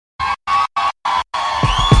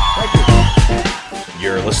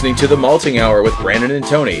listening to The Malting Hour with Brandon and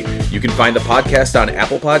Tony. You can find the podcast on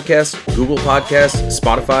Apple Podcasts, Google Podcasts,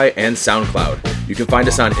 Spotify, and SoundCloud. You can find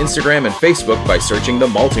us on Instagram and Facebook by searching The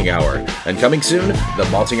Malting Hour. And coming soon,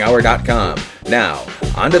 themaltinghour.com. Now,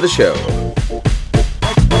 on to the show.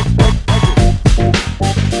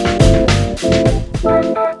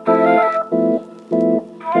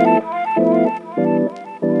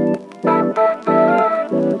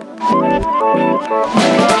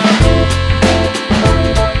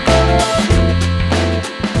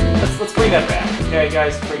 Let's bring that back. Okay,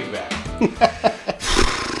 guys, bring it back.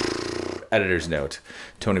 Editor's note.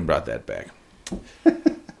 Tony brought that back.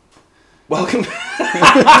 Welcome.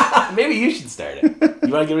 Maybe you should start it.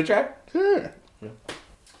 You want to give it a try? Sure. Yeah.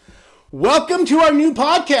 Welcome to our new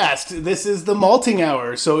podcast. This is the Malting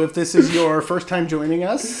Hour. So if this is your first time joining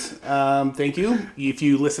us, thank you. If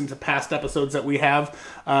you listen to past episodes that we have,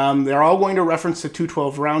 they're all going to reference the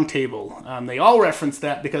 212 Roundtable. They all reference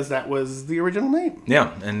that because that was the original name.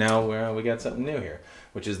 Yeah, and now we got something new here,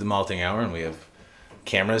 which is the Malting Hour, and we have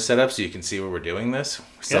cameras set up so you can see where we're doing this.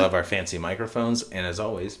 We still have our fancy microphones, and as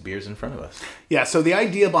always, beers in front of us. Yeah, so the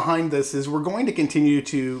idea behind this is we're going to continue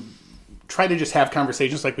to try to just have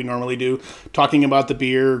conversations like we normally do, talking about the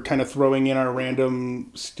beer, kind of throwing in our random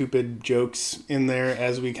stupid jokes in there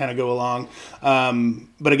as we kind of go along.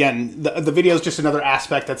 But again, the video is just another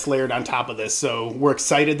aspect that's layered on top of this. So we're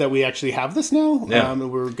excited that we actually have this now. Yeah.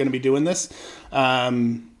 We're going to be doing this.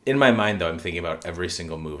 In my mind, though, I'm thinking about every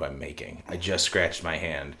single move I'm making. I just scratched my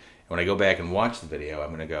hand. And when I go back and watch the video,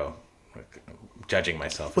 I'm going to go judging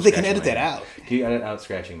myself. Well, they can edit that out. Can you edit out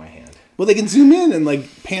scratching my hand? Well, they can zoom in and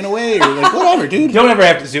like pan away or like whatever, dude. You don't ever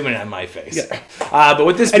have to zoom in on my face. Yeah. But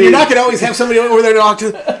with this, and you're not going to always have somebody over there to talk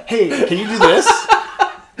to. Hey, can you do this?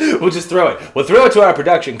 We'll just throw it. We'll throw it to our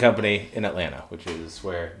production company in Atlanta, which is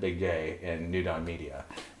where Big J and New Dawn Media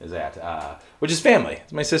is at, which is family.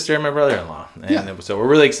 It's my sister and my brother-in-law. And so we're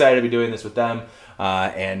really excited to be doing this with them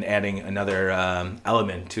and adding another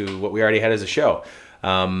element to what we already had as a show.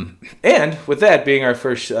 And with that being our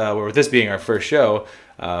first, with this being our first show,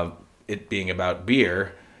 it being about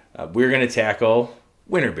beer, we're going to tackle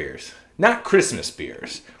winter beers, not Christmas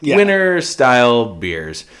beers, winter-style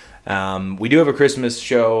beers. We do have a Christmas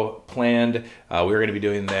show planned. We're going to be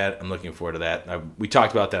doing that. I'm looking forward to that. We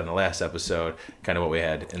talked about that in the last episode, kind of what we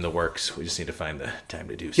had in the works. We just need to find the time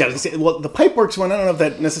to do so. Yeah, well, the Pipeworks one, I don't know if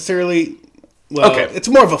that necessarily... Well, okay. It's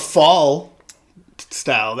more of a fall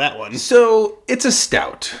style, that one. So, it's a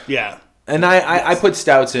stout. Yeah. And I put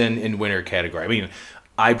stouts in winter category. I mean,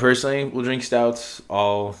 I personally will drink stouts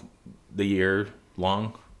all the year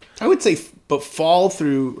long. I would say, but fall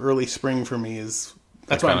through early spring for me is...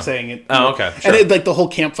 That's why I'm saying it. Oh, okay. Sure. And it, like the whole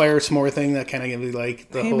campfire s'more thing, that kind of gives me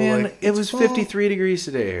like the whole man, like... It was 53 degrees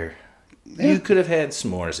today here. Yeah. You could have had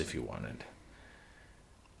s'mores if you wanted.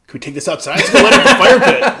 Could we take this outside? Let's go light up the fire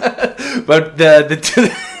pit. But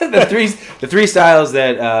the three styles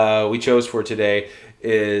that we chose for today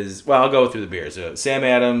is, well, I'll go through the beers. Sam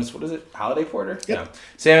Adams, what is it? Holiday Porter? Yep. No.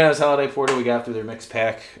 Sam Adams Holiday Porter we got through their mixed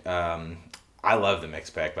pack. I love the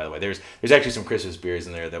mixed pack, by the way. There's actually some Christmas beers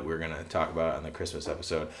in there that we're going to talk about on the Christmas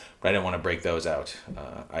episode, but I didn't want to break those out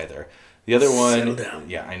either. The other one... Settle down.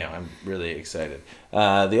 Yeah, I know. I'm really excited.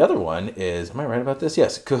 The other one is... Am I right about this?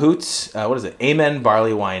 Yes. Cahoots. What is it? Amen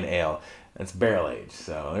Barley Wine Ale. It's barrel aged,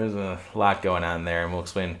 so there's a lot going on there, and we'll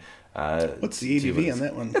explain... What's the ABV on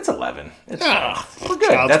that one? It's 11. It's we're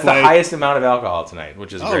good. That's the highest amount of alcohol tonight,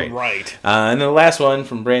 which is great. All right. And then the last one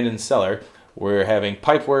from Brandon's Cellar... We're having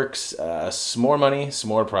Pipeworks S'more Money,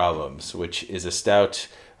 S'more Problems, which is a stout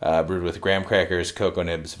brewed with graham crackers, cocoa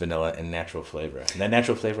nibs, vanilla, and natural flavor. And that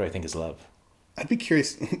natural flavor, I think, is love. I'd be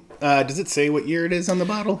curious. Does it say what year it is on the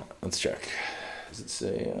bottle? Let's check. Does it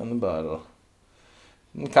say on the bottle?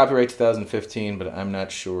 Copyright 2015, but I'm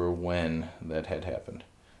not sure when that had happened.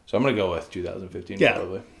 So I'm going to go with 2015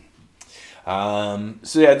 probably.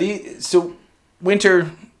 So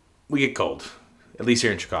winter, we get cold. At least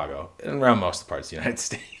here in Chicago, and around most of the parts of the United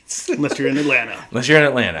States. Unless you're in Atlanta. Unless you're in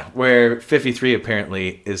Atlanta, where 53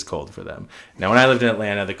 apparently is cold for them. Now, when I lived in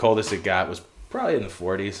Atlanta, the coldest it got was probably in the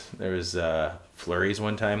 40s. There was flurries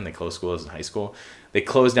one time. They closed schools in high school. They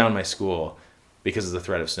closed down my school because of the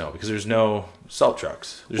threat of snow, because there's no salt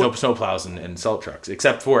trucks. There's no snow plows and salt trucks,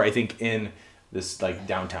 except for, I think, in this like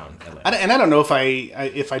downtown Atlanta. And I don't know if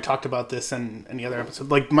I talked about this in any other episode.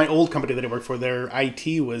 Like my old company that I worked for, their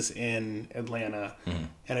IT was in Atlanta,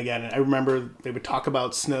 and again, I remember they would talk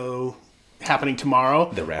about snow happening tomorrow.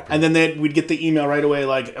 The rapper. And then we'd get the email right away,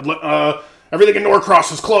 like everything in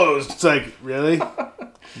Norcross is closed. It's like, really?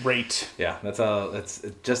 Great. Yeah, that's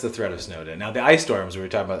just the threat of Snowden. Now the ice storms we were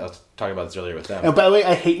talking about. I was talking about this earlier with them. And by the way,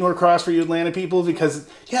 I hate Norcross for you Atlanta people because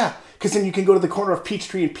then you can go to the corner of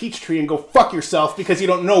Peachtree and Peachtree and go fuck yourself because you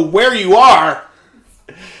don't know where you are.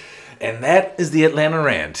 And that is the Atlanta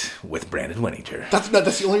rant with Brandon Winninger. That's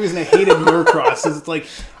the only reason I hated Norcross. Is it's like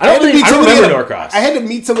I don't remember Norcross. I had to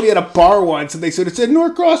meet somebody at a bar once, and they said it said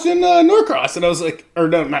Norcross in Norcross, and I was like, or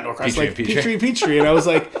no, not Norcross, Peachtree, and I was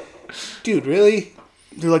like, dude, really?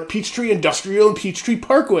 They're like Peachtree Industrial and Peachtree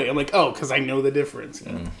Parkway. I'm like, oh, because I know the difference.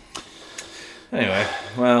 You know? Anyway,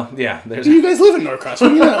 well, yeah. You guys live in Norcross. What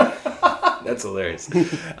do you know? That's hilarious.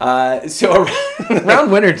 So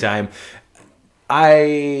around wintertime,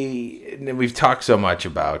 we've talked so much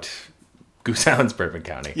about Goose Island's Bourbon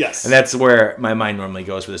County. Yes. And that's where my mind normally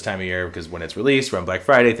goes for this time of year because when it's released, around Black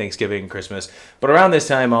Friday, Thanksgiving, Christmas. But around this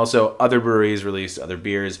time, also, other breweries release other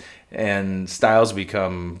beers and styles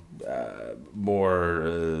become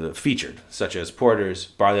more featured, such as porters,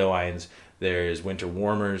 barley wines. There's winter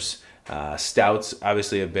warmers, stouts,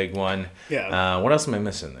 obviously a big one. Yeah. What else am I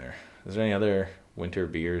missing there? Is there any other winter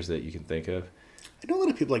beers that you can think of? I know a lot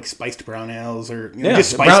of people like spiced brown ales or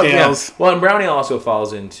just spiced ales. Yeah. Well, and brown ale also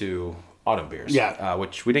falls into autumn beers. Yeah.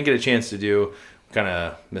 Which we didn't get a chance to do. Kind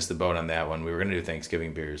of missed the boat on that one. We were going to do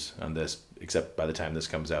Thanksgiving beers on this, except by the time this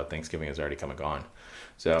comes out, Thanksgiving has already come and gone.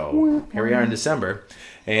 So here we are in December,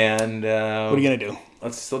 and what are you gonna do?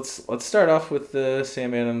 Let's start off with the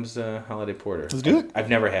Sam Adams Holiday Porter. Let's do it. I've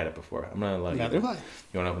never had it before. I'm gonna let Neither you. have I.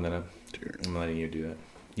 You want to open that up? Sure. I'm letting you do that.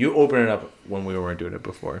 You open it up when we weren't doing it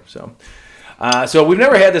before. So we've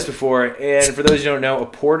never had this before, and for those who don't know, a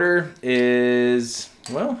porter is,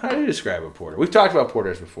 well, how do you describe a porter? We've talked about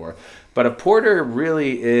porters before, but a porter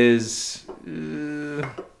really is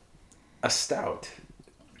a stout,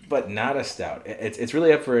 but not a stout. It's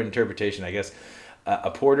really up for interpretation, I guess.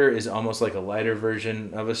 A porter is almost like a lighter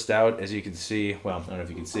version of a stout, as you can see. Well, I don't know if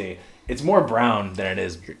you can see. It's more brown than it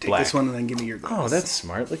is black. Take this one and then give me your glass. Oh, that's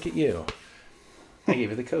smart. Look at you. I gave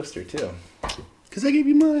you the coaster, too. Because I gave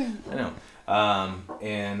you mine. I know.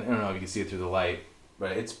 And I don't know if you can see it through the light,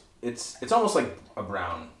 but it's almost like a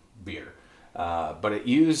brown beer. But it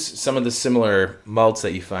used some of the similar malts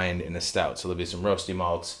that you find in a stout. So there'll be some roasty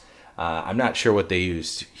malts. I'm not sure what they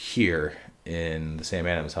used here in the Sam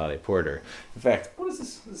Adams Holiday Porter. In fact, what is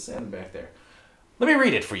this? What is this in the back there? Let me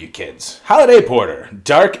read it for you kids. Holiday Porter,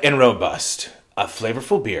 dark and robust. A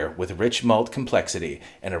flavorful beer with rich malt complexity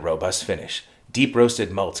and a robust finish. Deep roasted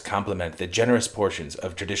malts complement the generous portions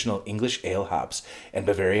of traditional English ale hops and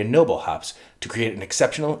Bavarian noble hops to create an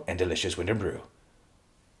exceptional and delicious winter brew.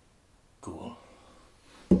 Cool.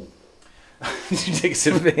 Did you take a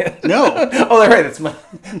sip of it? No. Oh, that's right. That's mine.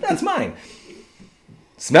 That's mine.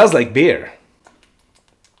 Smells like beer.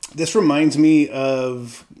 This reminds me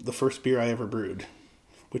of the first beer I ever brewed,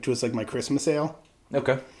 which was like my Christmas ale.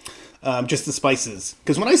 Okay. Just the spices.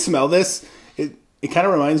 Because when I smell this, it kind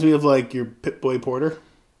of reminds me of like your Pit Boy Porter.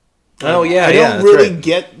 Oh, yeah. I don't really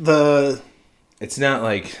get the... It's not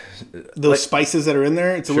like... Those spices that are in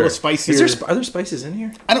there. It's a little spicier. Are there spices in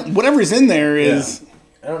here? Whatever's in there is... Yeah.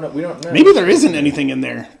 I don't know. We don't know. Maybe there isn't anything in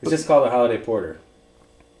there. It's just called a Holiday Porter.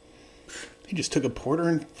 He just took a porter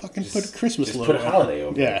and fucking put a Christmas logo. Put a holiday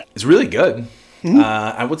over it. It's really good.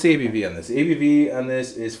 What's the ABV on this? ABV on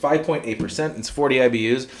this is 5.8%. It's 40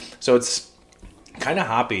 IBUs. So it's kind of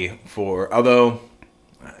hoppy for... Although,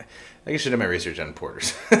 I think I should have my research on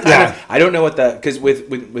porters. Yeah. I don't know what that... Because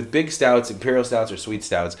with big stouts, imperial stouts or sweet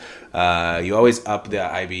stouts, you always up the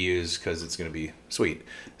IBUs because it's going to be sweet.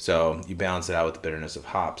 So you balance it out with the bitterness of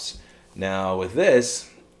hops. Now with this,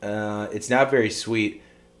 it's not very sweet.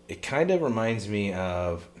 It kind of reminds me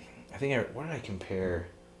of, what did I compare?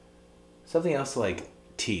 Something else like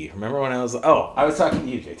tea. Remember when I was talking to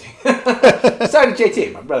you, JT. I was talking to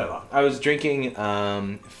JT, my brother-in-law. I was drinking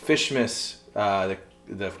Fishmas,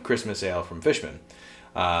 the Christmas ale from Fishman.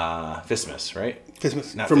 Fishmas, right?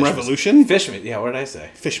 Fishmas. Not From Fishmas. Revolution? Fishman. Yeah, what did I say?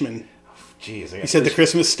 Fishman. Jeez, You said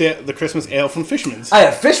the Christmas ale from Fishman's. I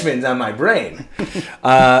have Fishman's on my brain.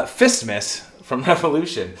 Fistmas from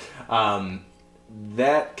Revolution.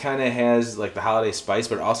 That kind of has like the holiday spice,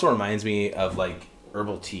 but it also reminds me of like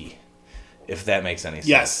herbal tea, if that makes any sense.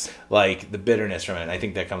 Yes. Like the bitterness from it. I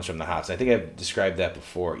think that comes from the hops. I think I've described that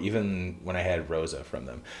before, even when I had Rosa from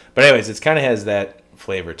them. But anyways, it kind of has that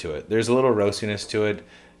flavor to it. There's a little roastiness to it,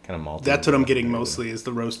 kind of malty. That's what I'm getting mostly is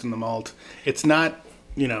the roast and the malt. It's not,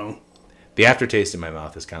 The aftertaste in my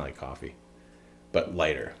mouth is kind of like coffee, but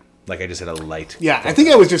lighter. Like I just had a light. Yeah, I think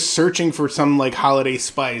I was just searching for some like holiday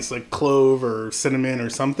spice, like clove or cinnamon or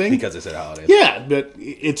something. Because it said holiday. Yeah, but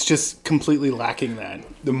it's just completely lacking that.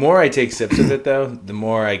 The more I take sips of it, though, the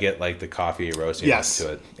more I get like the coffee roasting Yes.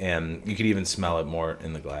 to it, and you could even smell it more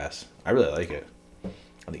in the glass. I really like it.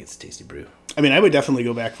 I think it's a tasty brew. I mean, I would definitely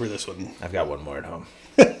go back for this one. I've got one more at home.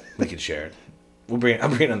 We can share it. I'm bringing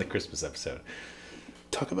it on the Christmas episode.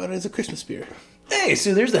 Talk about it as a Christmas beer. Hey,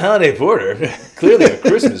 so there's the holiday porter. Clearly a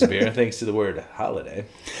Christmas beer, thanks to the word holiday.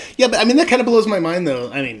 Yeah, but I mean, that kind of blows my mind,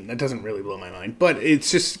 though. I mean, that doesn't really blow my mind, but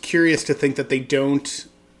it's just curious to think that they don't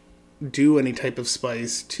do any type of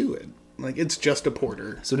spice to it. Like, it's just a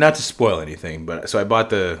porter. So not to spoil anything, but so I bought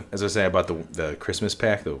the Christmas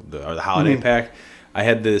pack, or the holiday pack. I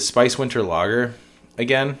had the Spice Winter Lager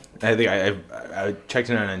again. I think I checked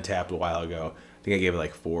it on Untapped a while ago. I think I gave it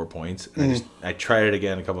like 4 points. And I tried it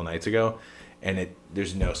again a couple nights ago, and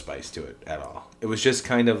there's no spice to it at all. It was just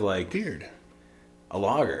kind of like Weird. a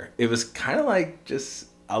lager. It was kind of like just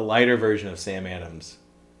a lighter version of Sam Adams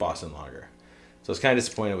Boston Lager. So I was kind of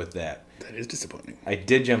disappointed with that. That is disappointing. I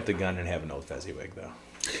did jump the gun and have an Old Fezziwig, though.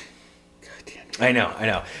 God damn it. I know.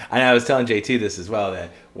 And I was telling JT this as well, that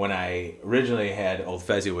when I originally had Old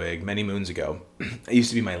Fezziwig many moons ago, it used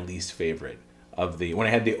to be my least favorite of when I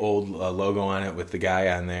had the old logo on it with the guy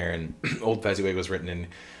on there, and Old Fezziwig was written in,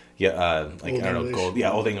 Old English. gold.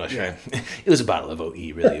 Yeah, Old English, right? It was a bottle of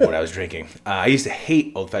OE, really, what I was drinking. I used to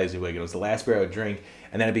hate Old Fezziwig. It was the last beer I would drink,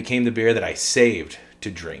 and then it became the beer that I saved to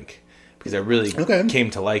drink, because I really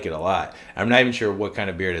came to like it a lot. I'm not even sure what kind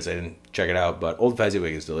of beer it is. I didn't check it out, but Old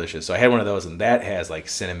Fezziwig is delicious. So I had one of those, and that has like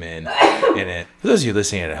cinnamon in it. For those of you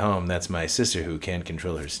listening at home, that's my sister who can't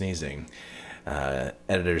control her sneezing.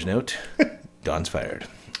 Editor's note, Dawn's fired.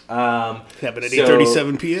 Happened at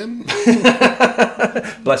 8:37 p.m.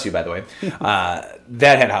 Bless you, by the way.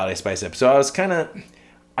 That had holiday spice up. So I was kind of,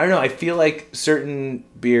 I don't know, I feel like certain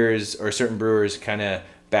beers or certain brewers kind of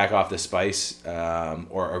back off the spice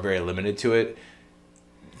or are very limited to it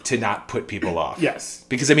to not put people off. Yes.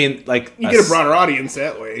 Because, I mean, like... You get a broader audience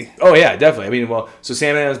that way. Oh, yeah, definitely. I mean, well, so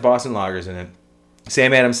Sam Adams Boston Lager's in it.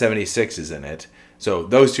 Sam Adams 76 is in it. So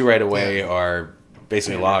those two right away are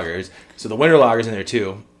basically lagers. So the winter lager's in there,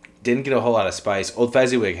 too. Didn't get a whole lot of spice. Old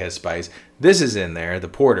Fezziwig has spice. This is in there, the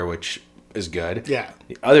porter, which is good. Yeah.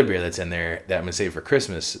 The other beer that's in there that I'm going to save for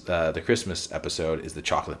Christmas, the Christmas episode, is the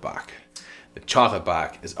Chocolate Bock. The Chocolate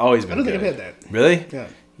Bock has always been good. I don't think I've had that. Really?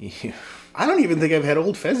 Yeah. I don't even think I've had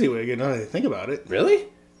Old Fezziwig, and now that I think about it. Really?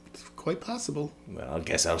 It's quite possible. Well, I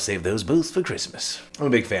guess I'll save those both for Christmas. I'm a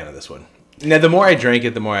big fan of this one. Now, the more I drank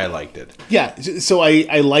it, the more I liked it. Yeah, so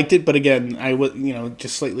I liked it, but again, I was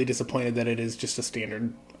just slightly disappointed that it is just a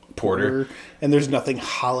standard porter, and there's nothing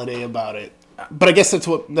holiday about it. But I guess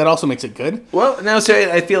that also makes it good. Well, now so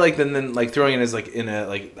I feel like then like throwing it as like in a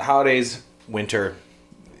like holidays, winter,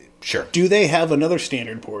 sure. Do they have another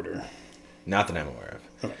standard porter? Not that I'm aware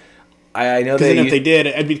of. Okay. I know that if they did,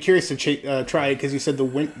 I'd be curious to try it, because you said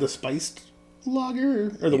the spiced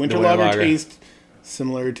lager or the winter lager taste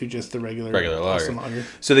similar to just the regular lager.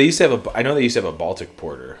 So they used to have I know they used to have a Baltic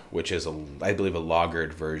porter, which is I believe a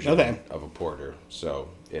lagered version of a porter. So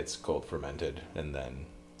it's cold fermented and then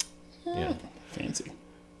fancy.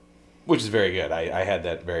 Which is very good. I had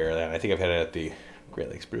that very early on. I think I've had it at the Great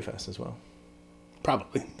Lakes Brew Fest as well.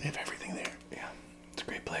 Probably. They have everything there. Yeah. It's a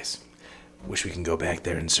great place. Wish we can go back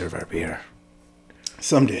there and serve our beer.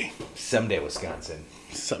 Someday, Wisconsin.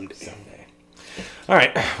 Someday. All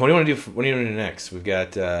right. What do you want to do? What do you want to do next? We've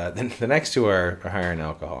got the next two are higher in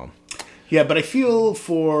alcohol. Yeah, but I feel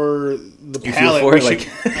for the You palate. feel for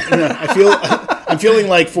it? I'm feeling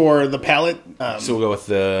like for the palate. So we'll go with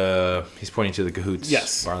he's pointing to the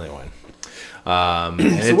Cahoots barley wine.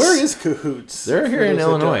 So where is Cahoots? They're here in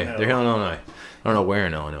Illinois. They're here in Illinois. I don't know where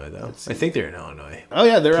in Illinois, though. I think they're in Illinois. Oh,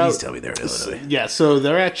 yeah, they're out. Please tell me they're in Illinois. Yeah, so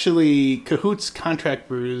they're actually Cahoots contract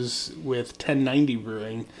brews with 1090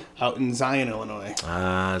 Brewing out in Zion, Illinois.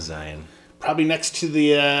 Ah, Zion. Probably next to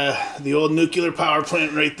the old nuclear power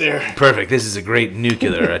plant right there. Perfect. This is a great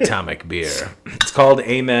nuclear atomic beer. It's called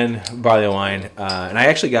Amen Barley Wine. And I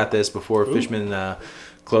actually got this before Fishman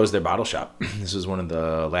closed their bottle shop. This was one of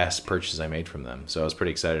the last purchases I made from them. So I was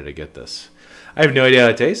pretty excited to get this. I have no idea how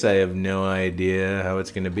it tastes. I have no idea how it's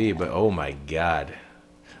going to be. But oh my God.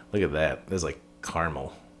 Look at that. There's like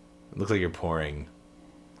caramel. It looks like you're pouring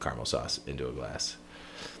caramel sauce into a glass.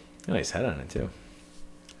 Nice head on it, too.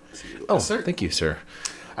 Oh, sir. Thank you, sir.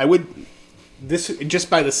 Just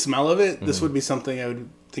by the smell of it, this would be something I would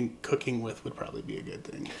think cooking with would probably be a good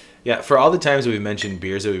thing. Yeah, for all the times that we mentioned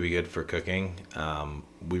beers that would be good for cooking,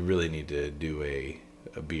 we really need to do a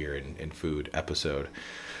beer and food episode.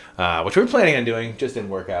 which we're planning on doing. Just didn't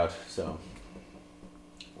work out. So,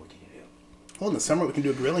 what can you do? Well, in the summer we can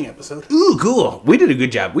do a grilling episode. Ooh, cool. We did a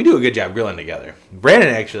good job. We do a good job grilling together. Brandon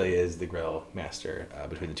actually is the grill master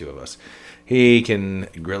between the two of us. He can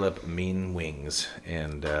grill up mean wings.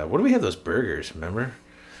 And what do we have? Those burgers, remember?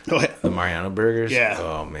 Oh, yeah. The Mariano burgers? Yeah.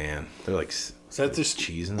 Oh, man. They're like So that's just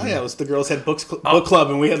cheese in Oh them. yeah, it was the girls had book club,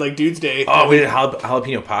 and we had like Dude's Day. Oh, we did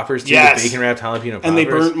jalapeno poppers too. Yes. The bacon wrapped jalapeno poppers. And they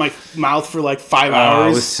burnt my mouth for like 5 Oh,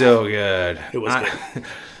 hours. it was so good. It was good.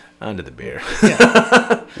 Onto the beer.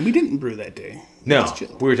 And we didn't brew that day. No, Just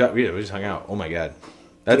chilled. we just hung out. Oh my god,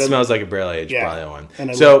 that smells like a barrel aged barley wine. And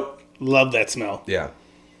I So love that smell. yeah,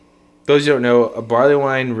 those who don't know, a barley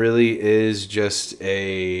wine really is just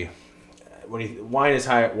a wine is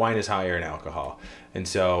higher in alcohol, and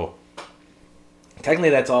so technically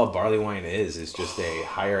that's all barley wine is just a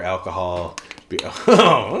higher alcohol.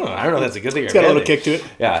 I don't know if that's a good thing. It's got a little kick to it.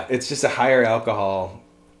 Yeah, it's just a higher alcohol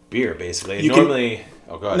beer basically. And You can- normally,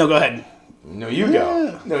 oh god, No, go ahead. no, you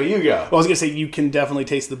go. No, you go. Well, I was gonna say you can definitely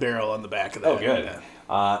taste the barrel on the back of that. Oh, good.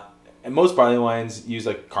 And most barley wines use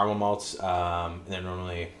like caramel malts, and they're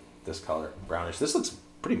normally this color, brownish. This looks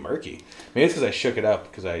pretty murky. Maybe it's because I shook it up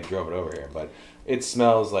because I drove it over here, but it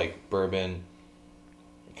smells like bourbon,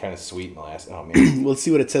 kind of sweet in the last. Oh man, Well, let's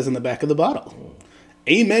see what it says on the back of the bottle.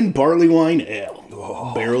 Amen Barley Wine Ale,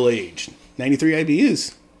 barrel aged, 93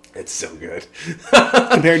 IBUs it's so good.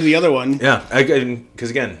 compared to the other one. Yeah, because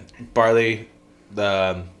again, barley, it's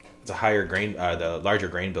a higher grain, the larger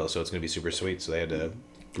grain bill, so it's going to be super sweet. So they had to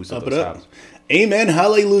boost up Up it those up. hops. Amen,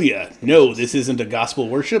 hallelujah. No, this isn't a gospel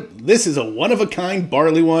worship. This is a one-of-a-kind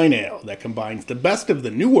barley wine ale that combines the best of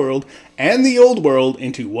the new world and the old world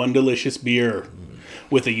into one delicious beer.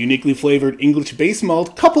 With a uniquely flavored English base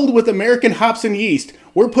malt coupled with American hops and yeast,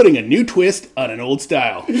 we're putting a new twist on an old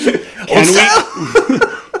style.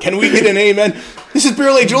 Can we get an amen? This is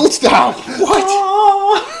barrel aged old style. What?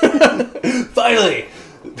 Finally,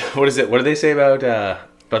 what is it? What do they say about the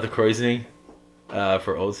Kreuzening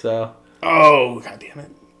for old style? Oh, god damn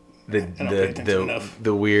it. The don't pay attention enough.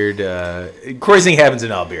 the weird Kreuzening happens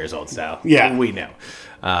in all beers, old style. Yeah. we know.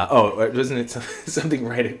 Wasn't it something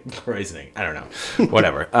right at Kreuzening? I don't know.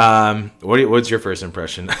 Whatever. What's your first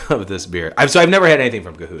impression of this beer? I've never had anything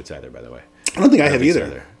from Cahoots either, by the way. I don't think I have think so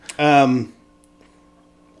either.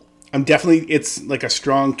 I'm definitely, it's like a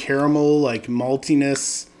strong caramel, like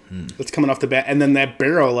maltiness that's coming off the bat. And then that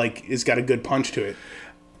barrel, like, has got a good punch to it.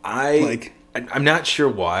 I'm not sure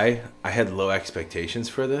why I had low expectations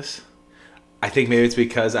for this. I think maybe it's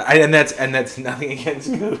because and that's nothing against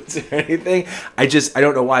Cahoots or anything. I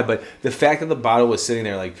don't know why, but the fact that the bottle was sitting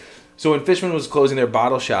there, like, so when Fishman was closing their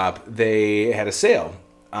bottle shop, they had a sale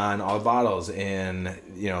on all the bottles, and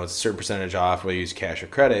it's a certain percentage off whether you use cash or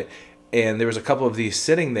credit. And there was a couple of these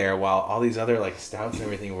sitting there while all these other like stouts and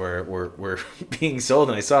everything were being sold,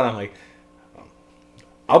 and I saw it. I'm like,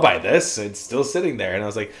 I'll buy this. It's still sitting there, and I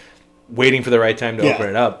was like, waiting for the right time to open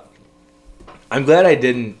it up. I'm glad I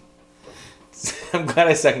didn't. I'm glad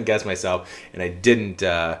I second guessed myself, and I didn't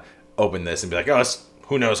open this and be like, oh,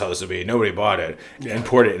 who knows how this will be? Nobody bought it and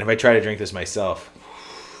poured it. And if I try to drink this myself,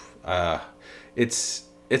 it's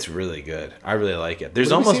really good. I really like it.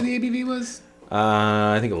 There's What did almost. we say the ABV was?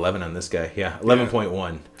 I think 11 on this guy. Yeah,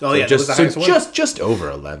 11.1. Oh, yeah, that was the highest one. Just over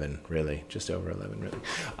 11, really. Just over 11,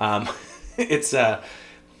 really. It's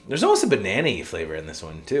there's almost a banana-y flavor in this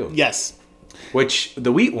one too. Yes. Which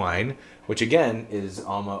the wheat wine, which again is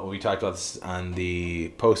almost, we talked about this on the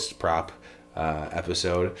post prop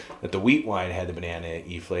episode, that the wheat wine had the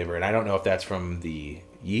banana-y flavor, and I don't know if that's from the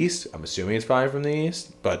yeast. I'm assuming it's probably from the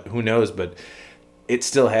yeast, but who knows? But it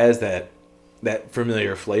still has that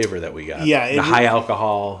familiar flavor that we got. Yeah, the high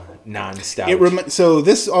alcohol, non-stout. So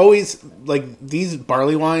this always, like, these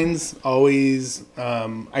barley wines always,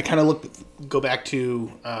 I kind of go back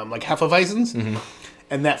to like Hefeweizens,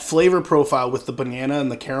 and that flavor profile with the banana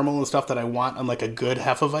and the caramel and stuff that I want on like a good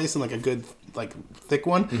Hefeweizen, like a good like thick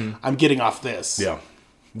one. I'm getting off this. Yeah.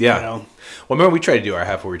 Well, remember we tried to do our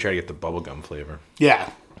half where we tried to get the bubblegum flavor. Yeah.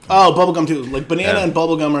 Oh, bubblegum too. Like banana and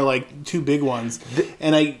bubblegum are like two big ones,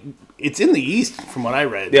 and it's in the yeast from what I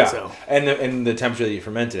read. Yeah, So. and the temperature that you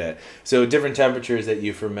ferment it at. So different temperatures that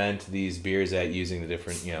you ferment these beers at using the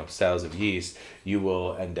different styles of yeast, you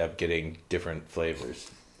will end up getting different flavors.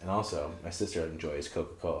 And also, my sister enjoys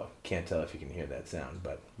Coca-Cola. Can't tell if you can hear that sound,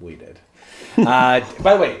 but we did. By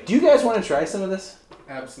the way, do you guys want to try some of this?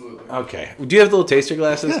 Absolutely. Okay. Do you have little taster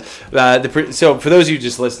glasses? So for those of you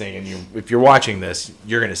just listening, and if you're watching this,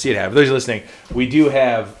 you're going to see it happen. For those of you listening, we do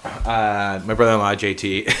have my brother-in-law,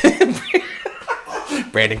 JT,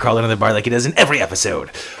 Brandon crawling on the bar like he does in every episode,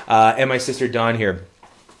 and my sister Dawn here.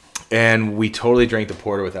 And we totally drank the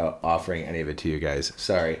porter without offering any of it to you guys.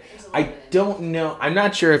 Sorry. I don't know. I'm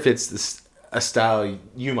not sure if it's a style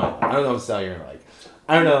you might like. I don't know what style you're going to like.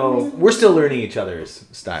 I don't know. We're still learning each other's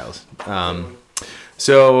styles.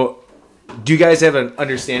 So, do you guys have an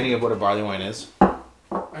understanding of what a barley wine is? I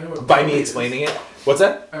know what By me explaining it? What's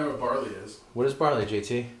that? I know what barley is. What is barley,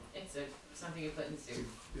 JT? It's something you put in soup.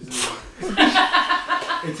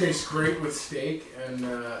 It tastes great with steak and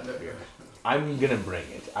I'm going to bring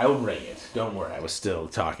it. I will bring it. Don't worry. I was still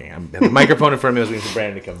talking. I had the microphone in front of me. I was waiting for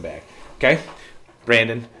Brandon to come back. Okay?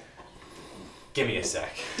 Brandon, give me a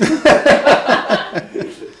sec. There you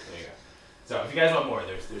go. So, if you guys want more,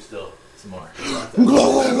 there's still some more.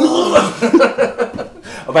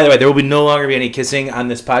 Oh, by the way, there will no longer be any kissing on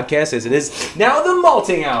this podcast, as it is now the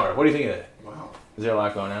malting hour. What do you think of it? wow. Is there a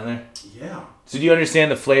lot going on there? Yeah. So do you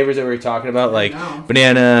understand the flavors that we were talking about, like No.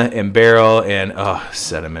 banana and barrel and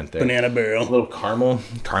sediment there? Banana A barrel. little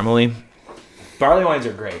caramely. Barley wines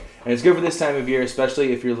are great, and it's good for this time of year,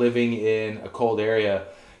 especially if you're living in a cold area,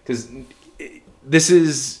 because this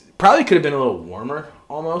is probably could have been a little warmer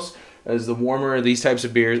almost. As the warmer these types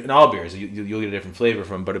of beers, and all beers, you'll get a different flavor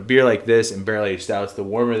from. But a beer like this and barrel aged stouts, the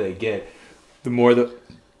warmer they get, the more the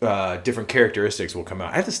different characteristics will come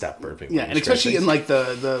out. I have to stop burping. Yeah, and especially in like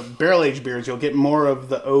the barrel aged beers, you'll get more of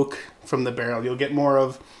the oak from the barrel. You'll get more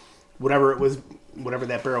of whatever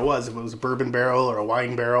that barrel was. If it was a bourbon barrel or a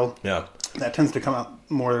wine barrel, Yeah. that tends to come out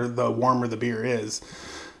more the warmer the beer is.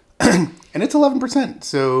 And it's 11%.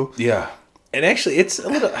 So Yeah. And actually, it's a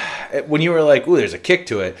little. When you were like, "Ooh, there's a kick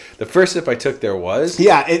to it," the first sip I took there was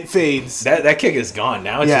yeah, it fades. that kick is gone.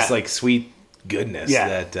 Now it's Yeah. just like sweet goodness. Yeah.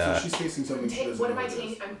 That So she's tasting something she doesn't What know am I what it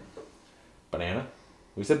is. tasting? banana.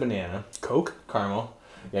 We said banana, Coke. caramel.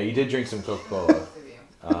 Yeah, you did drink some Coca-Cola.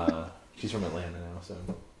 I'm She's from Atlanta now, so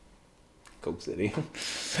Coke City.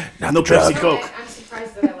 No Pepsi Coke. I'm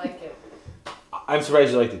surprised that I like it. I'm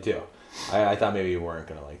surprised you liked it too. I thought maybe you weren't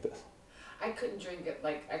gonna like this. I couldn't drink it.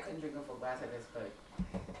 I couldn't drink a full glass of this, but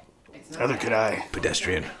it's not. Neither could I.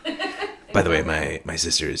 Pedestrian. By the way, my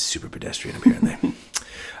sister is super pedestrian apparently.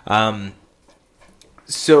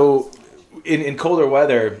 So in colder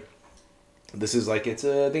weather, this is like think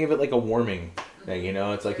of it like a warming thing. You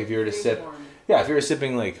know, it's like if you were to sip. Yeah, if you were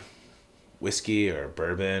sipping like whiskey or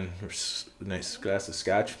bourbon or a nice glass of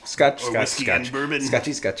scotch, whiskey and bourbon.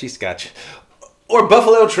 scotch, or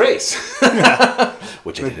Buffalo Trace,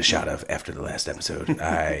 which I did a shot of after the last episode.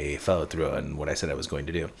 I followed through on what I said I was going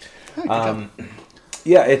to do.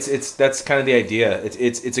 Yeah, it's that's kind of the idea.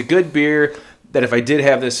 It's a good beer that if I did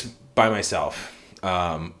have this by myself,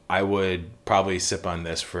 I would probably sip on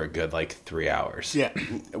this for a good 3 hours. Yeah,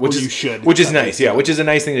 which you should. which is nice. Yeah, which is a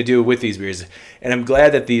nice thing to do with these beers. And I'm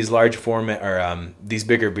glad that these large format or these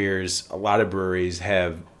bigger beers, a lot of breweries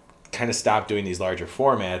have kind of stopped doing these larger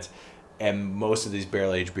formats, and most of these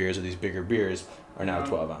barrel aged beers or these bigger beers are now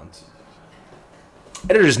 12 ounce.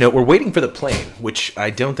 Editor's note: we're waiting for the plane, which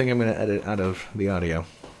I don't think I'm going to edit out of the audio.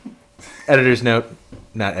 Editor's note: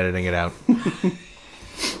 not editing it out.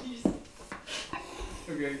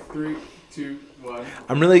 Okay, 3, 2, 1.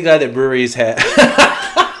 I'm really glad that breweries have.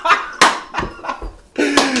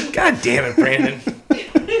 God damn it, Brandon!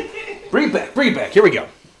 Bring it back. Here we go.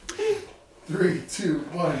 3, 2,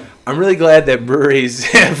 1. I'm really glad that breweries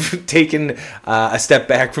have taken a step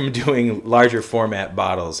back from doing larger format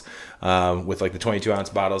bottles with the 22 ounce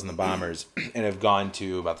bottles and the bombers, and have gone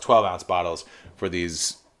to about the 12 ounce bottles for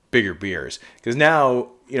these bigger beers. Because now,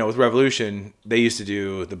 with Revolution, they used to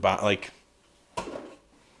do the bottles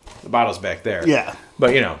back there. Yeah.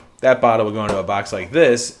 But that bottle would go into a box like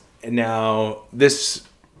this, and now this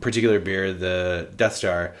particular beer, the Death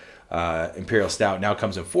Star Imperial Stout, now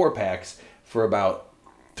comes in 4-packs for about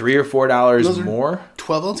 $3 or $4 Those are more.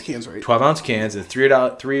 12-ounce cans, right? 12-ounce cans and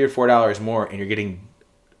 $3 or $4 more, and you're getting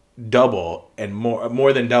double and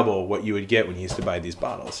more than double what you would get when you used to buy these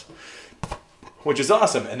bottles, which is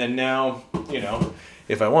awesome. And then now,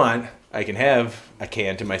 if I want, I can have a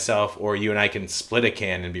can to myself, or you and I can split a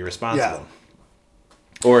can and be responsible. Yeah.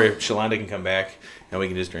 Or if Shalonda can come back, and we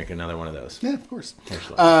can just drink another one of those. Yeah, of course.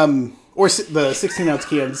 Actually. Or the 16-ounce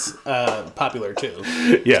cans, popular too.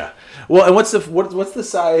 Yeah. Well, and what's the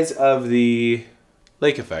size of the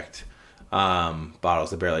Lake Effect bottles,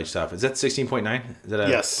 the barrel aged stuff? Is that 16.9? Is that a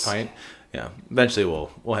Yes. pint? Yeah. Eventually,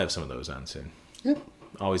 we'll have some of those on soon. Yeah.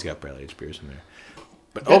 Always got barrel aged beers in there.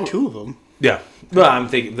 But Got 2 of them. Yeah. Well, I'm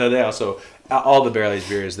thinking they also all the barrel aged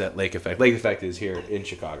beers that Lake Effect. Lake Effect is here in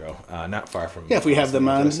Chicago, not far from. Yeah, if we have them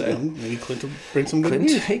on, Clint, maybe Clint will bring some good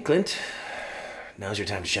beer. hey Clint. Now's your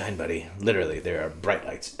time to shine, buddy. Literally, there are bright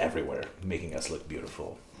lights everywhere, making us look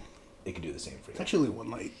beautiful. It can do the same for you. It's actually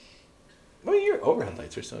one light. Well, your overhead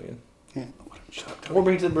lights are still good. Yeah. Shut up, Tony. We'll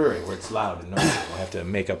bring it to the brewery where it's loud and noisy. We'll have to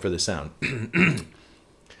make up for the sound. And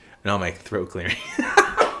I'll make throat clearing.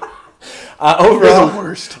 You're the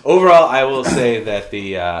worst. Overall, I will say that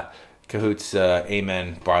the Cahoots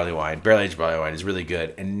Amen barley wine, barrel-aged barley wine, is really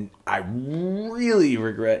good. And I really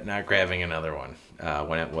regret not grabbing another one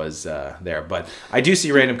when it was there. But I do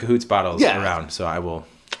see random Cahoots bottles around, so I will...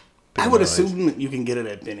 I would assume that you can get it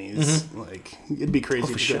at Binny's. Like, it'd be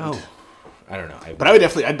crazy if you couldn't. I don't know. But I would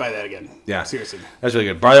definitely, I'd buy that again. Yeah. Seriously. That's really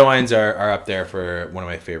good. Barley wines are up there for one of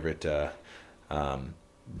my favorite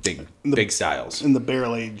big styles. And the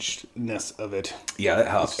barrel-agedness of it. Yeah, that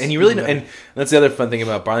helps. And you really know, and that's the other fun thing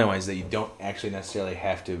about barley wines, that you don't actually necessarily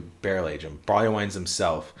have to barrel age them. Barley wines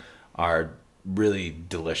themselves are really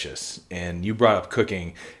delicious. And you brought up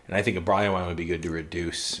cooking, and I think a barley wine would be good to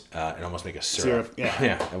reduce and almost make a syrup. Yeah.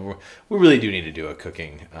 Yeah. And we really do need to do a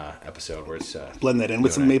cooking episode where it's Blend that in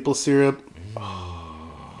with some maple syrup.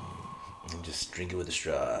 and just drink it with a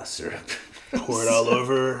straw. Syrup. Pour it all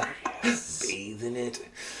over. Bathe in it.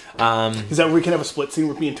 Is that where we can have a split scene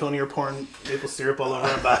where me and Tony are pouring maple syrup all over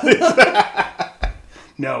our bodies?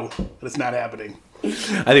 No, that's not happening. I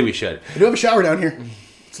think we should. I do have a shower down here.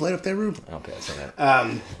 Let's light up that room. I'll pass on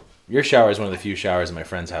that. Your shower is one of the few showers in my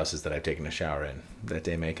friends' houses that I've taken a shower in. That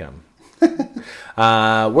day may come. Where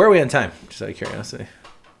are we on time? Just out of curiosity.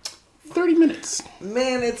 30 minutes.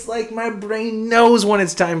 Man, it's like my brain knows when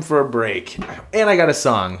it's time for a break. And I got a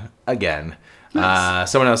song again.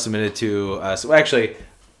 Nice. Someone else submitted to us. Well, actually,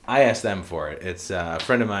 I asked them for it. It's a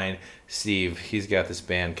friend of mine, Steve. He's got this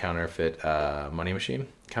band, Counterfeit Money Machine.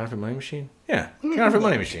 Counterfeit Money Machine? Yeah, Counterfeit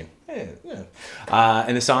Money Machine. Yeah.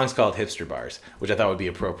 And the song's called Hipster Bars, which I thought would be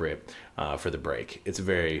appropriate for the break. It's a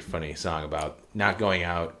very funny song about not going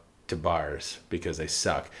out to bars because they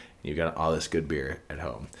suck. And you've got all this good beer at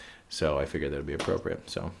home. So I figured that would be appropriate.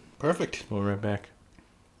 So Perfect. we'll be right back.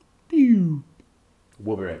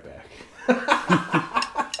 We'll be right back.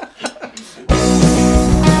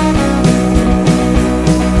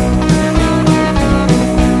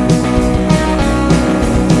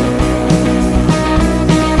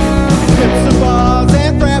 Hipster bars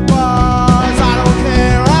and frat bars, I don't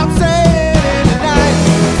care, I'm staying in tonight.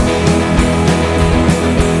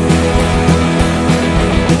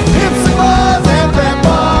 Hipster bars and frat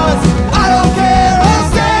bars, I don't care, I'm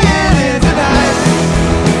staying in tonight.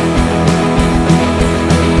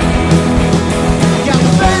 Got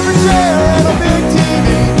my favorite chair and a big TV,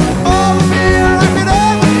 all the beer I could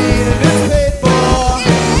ever need, and it's paid for.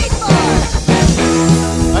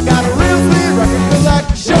 I got a real sweet record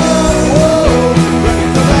collection. Whoa,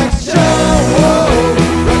 record collection. Whoa,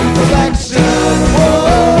 record collection. Whoa.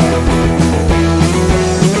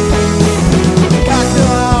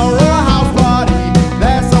 Cocktail hour or a house party,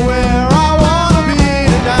 that's not where I wanna be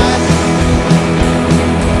tonight.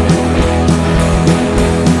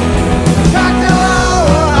 Cocktail hour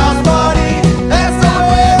or a house party, that's not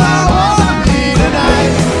where I wanna be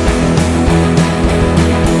tonight.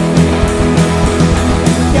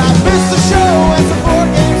 Got Mr. Show and some board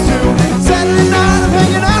games too. Saturday night I'm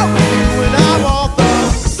hanging out with you and I want the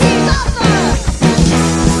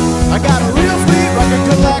I got a real sweet record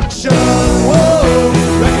collection. Whoa,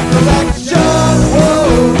 record collection.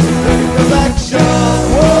 Whoa, record collection.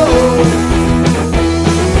 Whoa. Woo!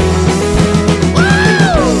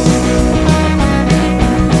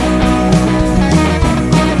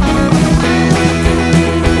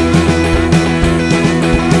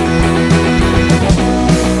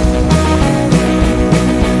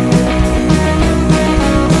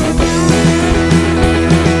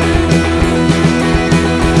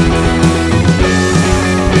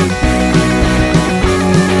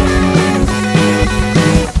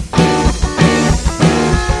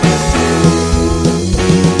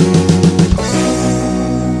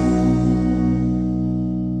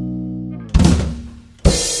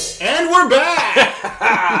 And we're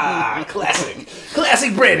back!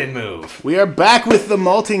 Classic Brandon move. We are back with the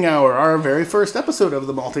Malting Hour, our very first episode of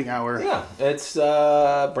the Malting Hour. Yeah, it's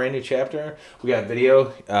a brand new chapter. We got video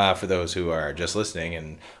for those who are just listening,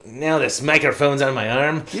 and now this microphone's on my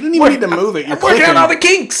arm. You didn't even need to move it. You're I'm working clipping. on all the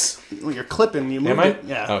kinks. Well, you're clipping. You moved Am I? it.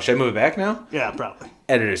 Yeah. Oh, should I move it back now? Yeah, probably.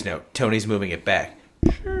 Editor's note: Tony's moving it back.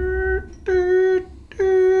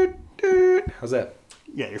 How's that?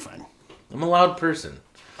 Yeah, you're fine. I'm a loud person.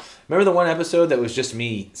 Remember the one episode that was just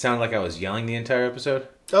me, sounded like I was yelling the entire episode?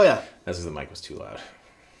 Oh, yeah. That's because the mic was too loud.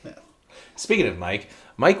 Yeah. Speaking of Mike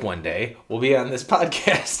one day will be on this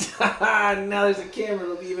podcast. Now there's a camera,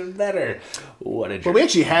 it'll be even better. What a Well, jerk. we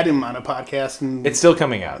actually had him on a podcast, and It's still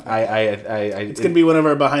coming out. it's going to be one of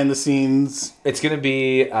our behind the scenes. It's going to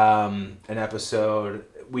be an episode.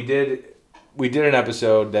 We did we did an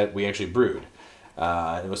episode that we actually brewed.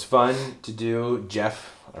 It was fun to do.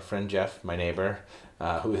 Jeff, our friend Jeff, my neighbor,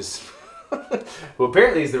 who is who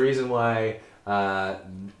apparently is the reason why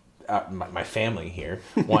my family here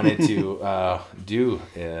wanted to do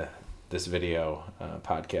this video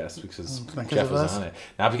podcast because Jeff was on it.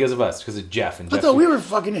 Not because of us, because of Jeff. And I Jeff thought we were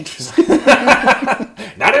fucking interesting.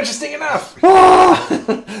 not interesting enough. We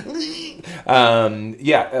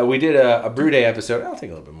did a Brew Day episode. I'll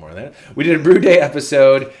take a little bit more of that. We did a Brew Day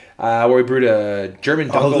episode where we brewed a German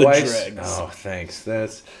Dunkelweiss. Oh, thanks.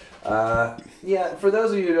 That's for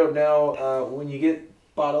those of you who don't know, when you get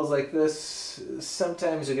bottles like this,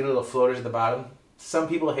 sometimes you get little floaters at the bottom. Some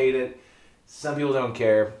people hate it. Some people don't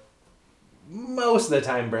care. Most of the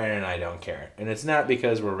time, Brandon and I don't care. And it's not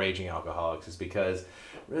because we're raging alcoholics. It's because,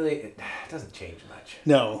 really, it doesn't change much.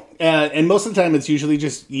 No. And most of the time, it's usually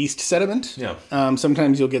just yeast sediment. Yeah.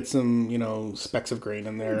 Sometimes you'll get some, specks of grain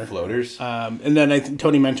in there. Floaters. And then I think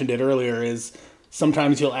Tony mentioned it earlier, is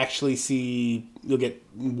sometimes you'll actually you'll get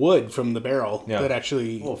wood from the barrel that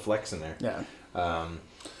actually... A little flex in there. Yeah.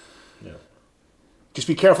 Yeah. Just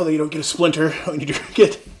be careful that you don't get a splinter when you drink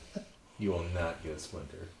it. You will not get a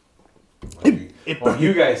splinter. I want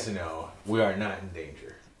you guys to know we are not in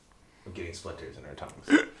danger of getting splinters in our tongues.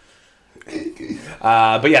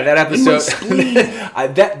 But yeah, that episode,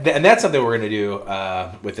 and that's something we're going to do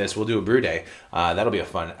with this. We'll do a brew day. That'll be a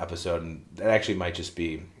fun episode, and that actually might just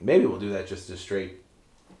be, maybe we'll do that just a straight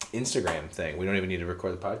Instagram thing. We don't even need to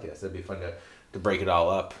record the podcast. That'd be fun to break it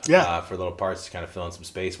all up for little parts to kind of fill in some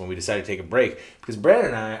space when we decide to take a break. Because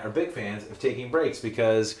Brandon and I are big fans of taking breaks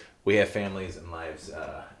because we have families and lives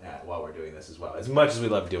while we're doing this as well. As much as we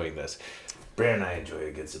love doing this, Brandon and I enjoy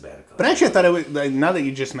a good sabbatical. But actually, I thought it would. Now that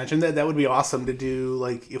you just mentioned that would be awesome to do.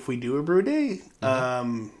 Like if we do a brew day,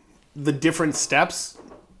 the different steps,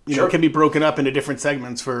 can be broken up into different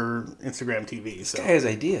segments for Instagram TV. So. This guy has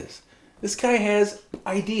ideas. This guy has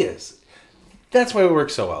ideas. That's why we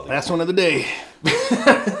work so well. Last one of the day.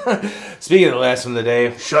 Speaking of the last one of the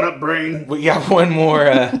day, shut up, brain. We got one more.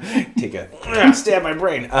 Take a stab my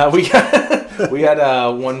brain. We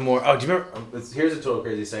got one more. Oh, do you remember? Here's a total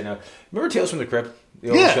crazy side note. Remember Tales from the Crypt?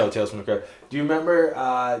 The old show, Tales from the Crypt. Do you remember?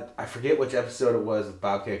 I forget which episode it was with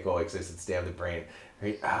Bobcat Goldthwait because I said stab the brain.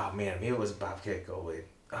 Oh man, maybe it was Bobcat Goldthwait.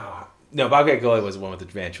 Oh. No, Bobcat Goldthwait was the one with the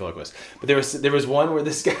ventriloquist. But there was one where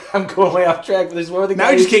this guy, I'm going way off track, but there's one where the guy... Now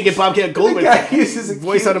I just can't get Bobcat Goldthwait uses a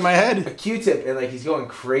voice out of my head. A Q-tip, and he's going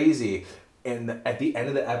crazy. And at the end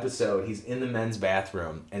of the episode, he's in the men's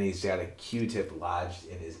bathroom, and he's got a Q-tip lodged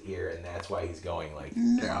in his ear, and that's why he's going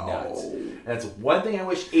nuts. And that's one thing I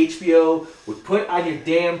wish HBO would put on your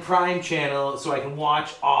damn Prime channel so I can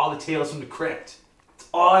watch all the Tales from the Crypt. That's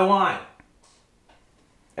all I want.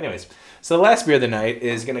 Anyways... So the last beer of the night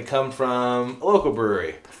is going to come from a local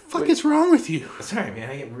brewery. The fuck is wrong with you? Sorry,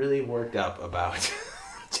 man. I get really worked up about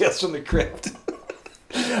Tales from the Crypt.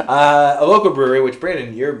 A local brewery, which,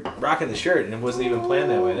 Brandon, you're rocking the shirt, and it wasn't even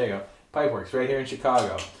planned that way. There you go. Pipeworks, right here in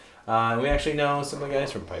Chicago. And we actually know some of the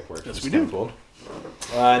guys from Pipeworks. Yes, we do. Cool.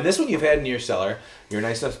 And this one you've had in your cellar. You're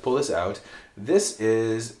nice enough to pull this out. This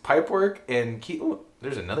is Pipework and Keith. Oh,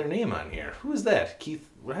 there's another name on here. Who is that? Keith.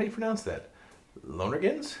 How do you pronounce that?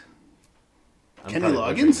 Lonergans? Kenny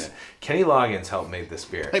Loggins? Kenny Loggins helped make this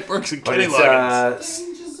beer. Pipeworks and Kenny Loggins.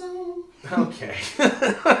 Okay.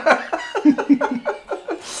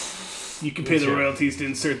 You can pay the royalties to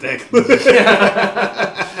insert that.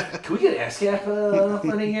 Can we get ASCAP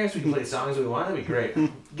funding here so we can play songs we want? That'd be great.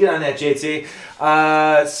 Get on that, JT.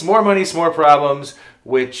 S'more Money, S'more Problems,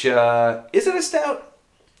 which is it a stout?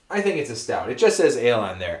 I think it's a stout. It just says ale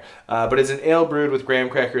on there. But it's an ale brewed with graham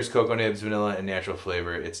crackers, cocoa nibs, vanilla, and natural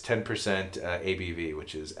flavor. It's 10% ABV,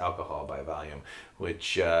 which is alcohol by volume,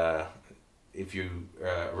 which if you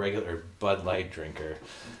are a regular Bud Light drinker,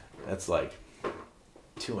 that's like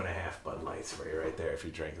 2.5 Bud Lights for you right there if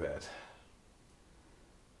you drink that.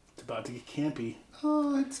 It's about to get campy.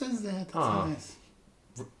 Oh, it says that. That's nice.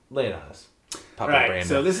 Lay it on us. All right,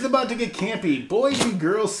 so this is about to get campy. Boys and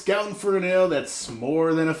girls scouting for an ale that's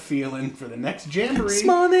s'more than a feeling for the next jamboree.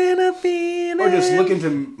 S'more than a feeling. Or just looking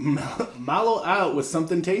to mellow out with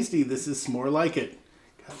something tasty. This is S'more Like It.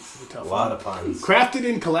 God, this is a tough one. A lot of puns. Crafted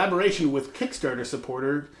in collaboration with Kickstarter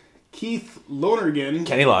supporter Keith Lonergan.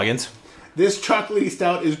 Kenny Loggins. This chocolatey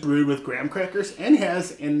stout is brewed with graham crackers and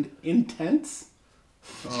has an intense...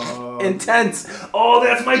 intense. Oh,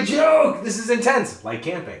 that's my joke. This is intense. Like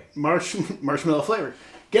camping. Marshmallow flavor.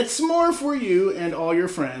 Get s'more for you and all your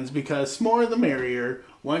friends because s'more the merrier.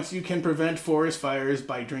 Once you can prevent forest fires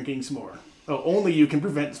by drinking s'more. Oh, only you can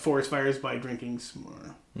prevent forest fires by drinking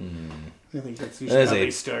s'more. I think that's usually how they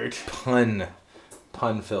start. Pun.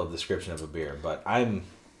 pun-filled description of a beer, but I'm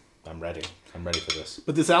ready. I'm ready for this.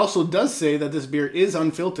 But this also does say that this beer is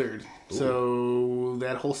unfiltered. So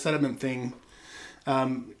that whole sediment thing.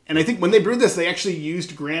 And I think when they brewed this, they actually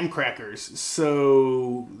used graham crackers.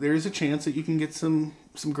 So there's a chance that you can get some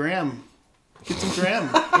graham. Get some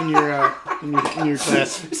graham in your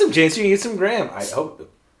glass. There's some chance you can get some graham. I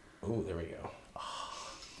hope. Oh, there we go.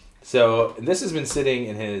 So this has been sitting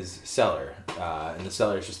in his cellar, and the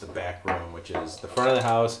cellar is just the back room, which is the front of the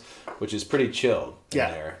house, which is pretty chilled in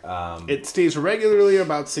there. It stays regularly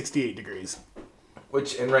about 68 degrees.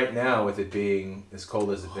 And right now, with it being as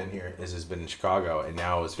cold as it's been here, as it's been in Chicago, and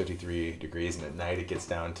now it's 53 degrees, and at night it gets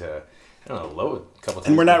down to, I don't know, low a couple times.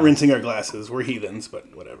 And we're not rinsing our glasses. We're heathens,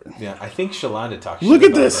 but whatever. Yeah, I think Shalonda talked Look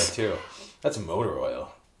shit at about this. that too. That's motor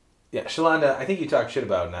oil. Yeah, Shalonda, I think you talked shit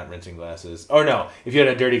about not rinsing glasses. Oh no, if you had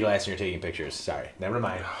a dirty glass and you're taking pictures. Sorry, never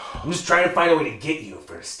mind. I'm just trying to find a way to get you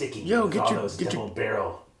for sticking with all those double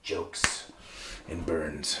barrel jokes and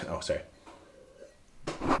burns. Oh, sorry.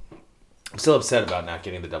 I'm still upset about not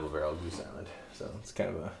getting the double barrel Goose Island, so it's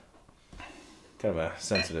kind of a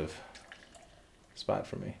sensitive spot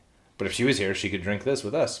for me. But if she was here, she could drink this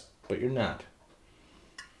with us. But you're not.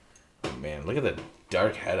 Oh man, look at the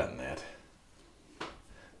dark head on that.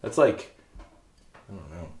 That's like, I don't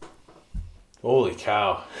know. Holy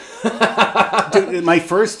cow. Dude,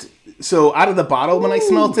 so out of the bottle when I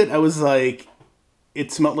smelt it, I was like,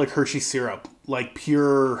 it smelled like Hershey syrup. Like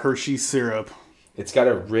pure Hershey syrup. It's got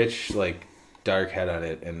a rich, like, dark head on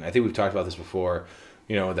it. And I think we've talked about this before.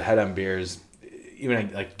 You know, the head on beers,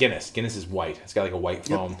 even like Guinness. Guinness is white. It's got like a white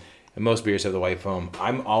foam. Yep. And most beers have the white foam.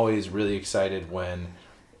 I'm always really excited when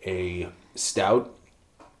a stout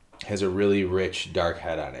has a really rich, dark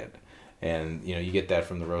head on it. And, you know, you get that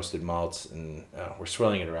from the roasted malts. And we're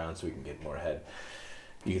swirling it around so we can get more head.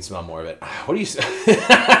 You can smell more of it. What do you say?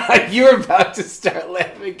 You were about to start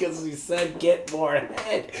laughing because we said get more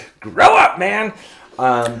head. Grow up, man.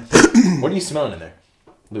 What are you smelling in there,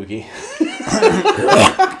 Lukey?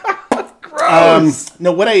 Gross.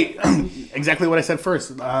 No, exactly what I said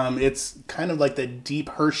first. It's kind of like the deep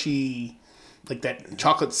Hershey, like that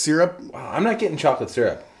chocolate syrup. Wow, I'm not getting chocolate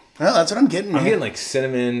syrup. Well, that's what I'm getting. I'm getting like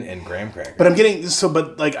cinnamon and graham cracker. But I'm getting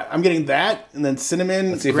I'm getting that and then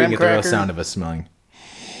cinnamon. Let's see if graham we can get cracker. the real sound of us smelling.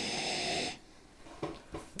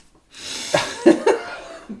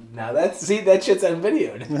 Now that shit's on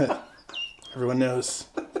video. Everyone knows.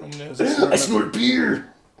 I snort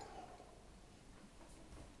beer.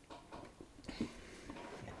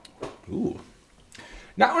 Ooh,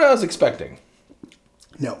 not what I was expecting.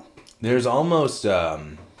 No. There's almost a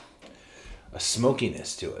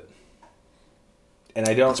smokiness to it, and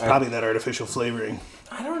I don't. It's probably that artificial flavoring.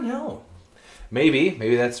 I don't know. Maybe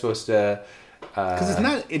that's supposed to. Because it's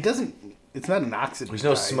not. It doesn't. It's not an oxidized. There's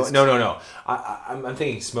no smoke. No. I'm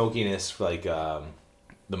thinking smokiness for like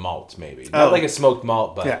the malt, maybe. Not like a smoked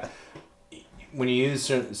malt, but yeah. When you use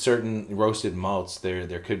certain roasted malts,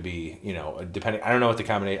 there could be, you know, depending. I don't know what the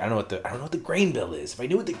combination. I don't know what the grain bill is. If I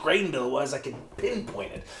knew what the grain bill was, I could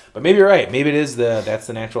pinpoint it. But maybe you're right. Maybe it is that's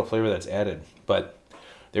the natural flavor that's added. But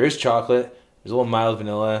there is chocolate. There's a little mild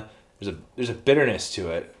vanilla. There's a bitterness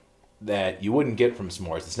to it that you wouldn't get from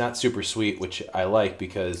s'mores. It's not super sweet, which I like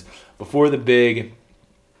because before the big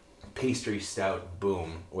pastry stout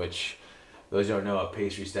boom, which those who don't know, a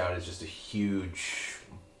pastry stout is just a huge,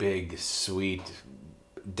 big, sweet,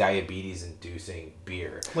 diabetes-inducing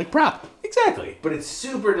beer. Like Prop. Exactly, but it's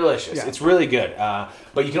super delicious. Yeah. It's really good,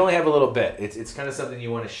 but you can only have a little bit. It's kind of something you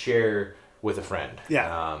want to share with a friend.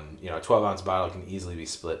 Yeah. You know, a 12-ounce bottle can easily be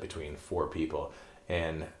split between 4 people.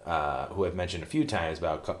 And who I've mentioned a few times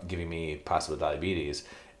about giving me possible diabetes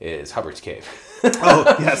is Hubbard's Cave.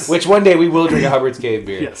 Oh, yes. Which one day we will drink a Hubbard's Cave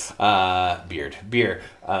beer. Yes. Beer.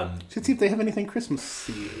 Should see if they have anything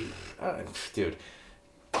Christmassy. Dude,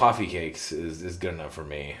 coffee cakes is good enough for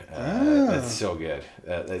me. That's so good.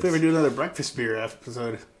 If we ever do another breakfast beer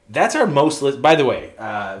episode. That's our most by the way,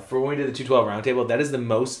 for when we did the 212 Roundtable, that is the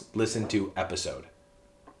most listened to episode.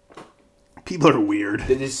 People are weird.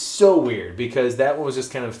 It is so weird because that one was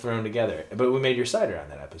just kind of thrown together. But we made your cider on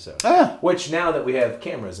that episode. Which now that we have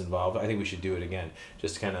cameras involved, I think we should do it again.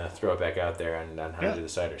 Just to kind of throw it back out there on how to do the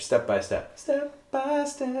cider. Step by step. Step by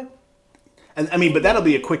step. And I mean, but that'll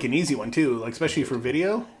be a quick and easy one too, like especially for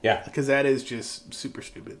video. Yeah. Because that is just super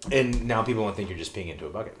stupid. And now people won't think you're just peeing into a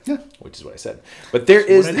bucket. Yeah. Which is what I said. But there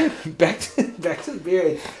is back to the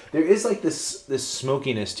beer. There is like this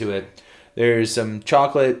smokiness to it. There's some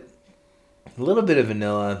chocolate, a little bit of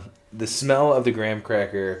vanilla. The smell of the graham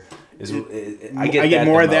cracker is. I get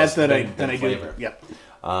more of that than I do. flavor. Yep.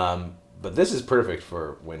 But this is perfect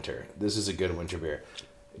for winter. This is a good winter beer.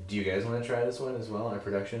 Do you guys want to try this one as well? Our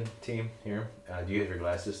production team here. Do you have your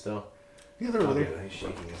glasses still? Yeah, they're over there. Okay, he's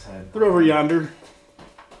shaking his head. They're over yonder.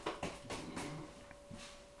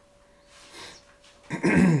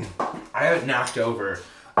 I haven't knocked over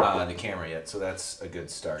the camera yet, so that's a good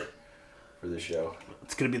start for the show.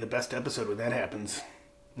 It's gonna be the best episode when that happens.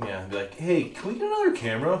 Yeah, be like, hey, can we get another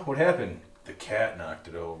camera? What happened? The cat knocked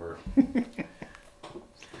it over.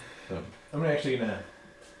 So, I'm actually gonna.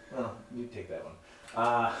 Well, you take that one.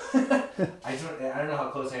 I don't know how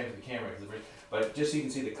close I am to the camera, but just so you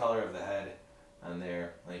can see the color of the head on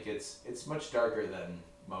there, like it's much darker than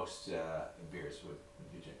most beers would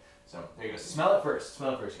be. So there you go. Smell it first.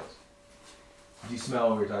 Smell it first, guys. Do you smell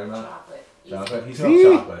what we're talking about? Chocolate. Chocolate. He smells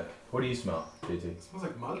chocolate. What do you smell, JT? It smells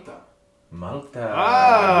like Malta. Malta.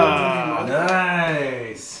 Ah,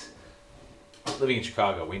 nice. Living in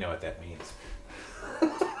Chicago, we know what that means.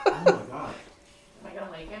 Oh my god. Am I gonna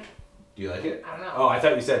like it? Do you like it? I don't know. Oh, I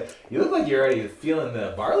thought you said you look like you're already feeling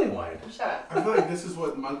the barley wine. Shut up. I feel like this is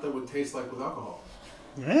what Malta would taste like with alcohol.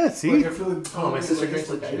 Yeah, see? Like I feel like Oh, my sister it's drinks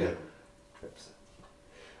like I do. legit.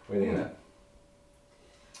 What do you think of that?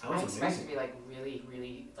 That I was expect it amazing. to be like really,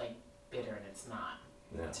 really like bitter, and it's not.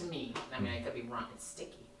 Yeah, To me, I mean, I could be wrong. It's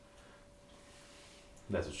sticky.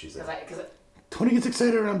 that's what she said. Because Tony gets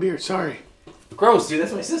excited around beer. Sorry. Gross, dude.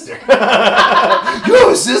 That's my sister.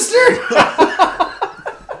 Gross, sister.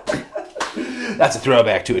 That's a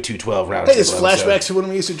throwback to a 212 round. Hey, it's flashbacks to when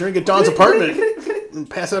we used to drink at Dawn's apartment and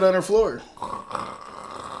pass out on her floor.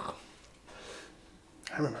 I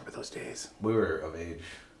remember those days. We were of age.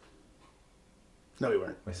 No, we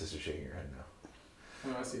weren't. My sister's shaking her head now.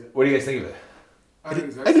 Oh, I see it. What do you guys think of it? I think I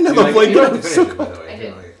exactly. didn't have You a like it? blank You don't have note. to finish it, by the way. I You did.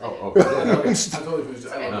 don't like it. I Oh, did. okay. I totally finished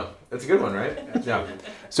it. I love No, it. it's a good one, right? Yeah.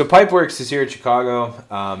 So Pipeworks is here in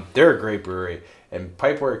Chicago. They're a great brewery, and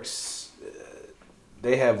Pipeworks,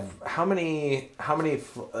 they have how many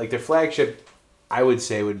like their flagship, I would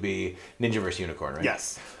say would be Ninja vs Unicorn, right?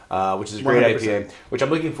 Yes. Which is a great 100%. IPA, which I'm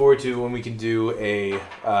looking forward to when we can do a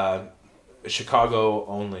Chicago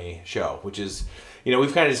only show, which is,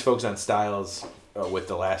 we've kind of just focused on styles with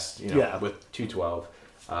the last, Yeah. with 212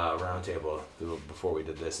 roundtable before we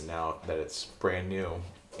did this, and now that it's brand new,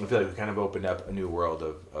 I feel like we kind of opened up a new world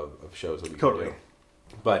of shows that we Totally. can do.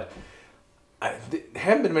 But there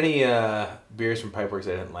haven't been many beers from Pipeworks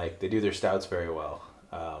I didn't like. They do their stouts very well,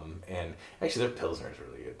 and actually their Pilsner is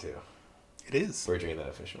really good too. It is. We're drinking that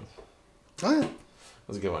at Fishman's. Oh, yeah. That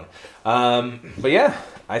was a good one. But yeah,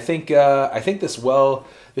 I think this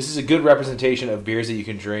is a good representation of beers that you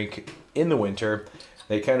can drink in the winter.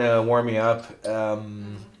 They kind of warm me up.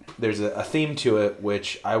 There's a theme to it,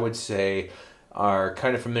 which I would say are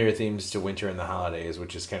kind of familiar themes to winter and the holidays,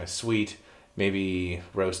 which is kind of sweet, maybe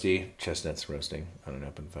roasty, chestnuts roasting on an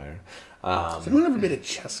open fire. Has anyone ever made a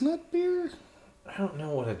chestnut beer? I don't know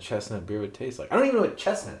what a chestnut beer would taste like. I don't even know what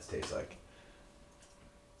chestnuts taste like.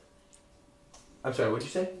 I'm sorry, what'd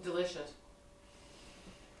you say? delicious.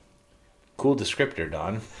 Cool descriptor,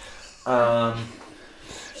 Don.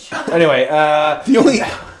 Anyway,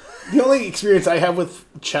 The only experience I have with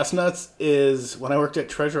chestnuts is when I worked at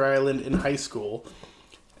Treasure Island in high school,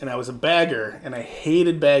 and I was a bagger, and I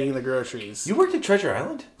hated bagging the groceries. you worked at Treasure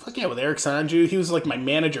Island? Fuck yeah, with Eric Sanju. He was like my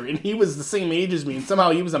manager, and he was the same age as me, and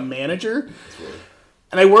somehow he was a manager.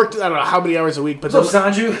 And I worked, I don't know how many hours a week, but What's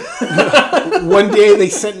up, Sanju? one day they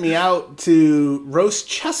sent me out to roast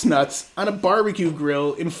chestnuts on a barbecue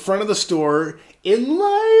grill in front of the store in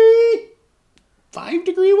like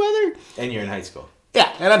 5-degree weather. And you're in high school.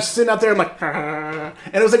 Yeah, and I'm sitting out there, I'm like,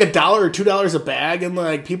 and it was like $1 or $2 a bag, and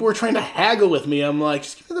like people were trying to haggle with me. I'm like,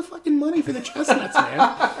 just give me the fucking money for the chestnuts,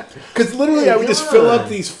 man. Because literally, I would just fill up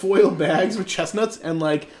these foil bags with chestnuts and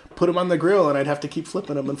like put them on the grill, and I'd have to keep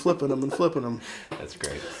flipping them and flipping them and flipping them. That's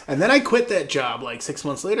great. And then I quit that job like 6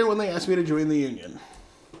 months later when they asked me to join the union.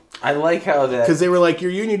 I like how that... Because they were like,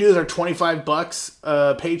 your union dues are $25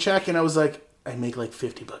 a paycheck, and I was like, I make like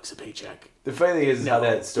 $50 a paycheck. The funny thing is how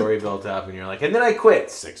that story built up, and you're like, and then I quit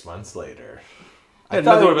 6 months later. I Had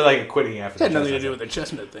thought it nothing- would be like quitting after It had the nothing to chestnuts. do with the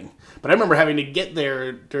chestnut thing. But I remember having to get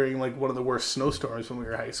there during like one of the worst snowstorms when we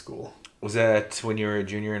were in high school. Was that when you were a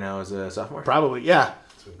junior and I was a sophomore? Probably, yeah.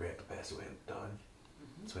 That's when Grandpa passed away, Don.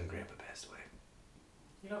 That's when Grandpa passed away.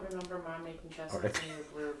 You don't remember Mom making chestnuts Alright.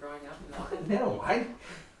 when we were growing up?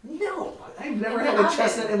 No, I've never had a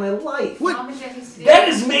chestnut in my life. Mom and Dad used to do That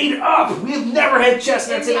is made up. We have never had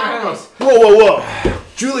chestnuts in our house. Whoa, whoa, whoa.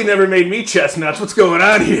 Julie never made me chestnuts. What's going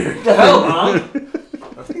on here? What the hell, Mom?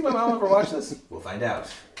 I think my mom ever watched this. We'll find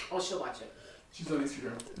out. Oh, she'll watch it. She's on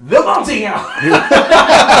Instagram. The Malting Out.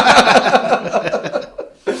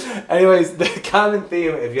 Anyways, the common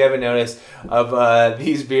theme, if you haven't noticed, of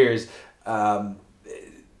these beers,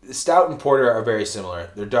 Stout and porter are very similar.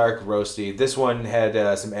 They're dark, roasty. This one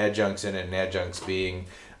had some adjuncts in it, and adjuncts being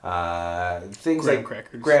things Graham like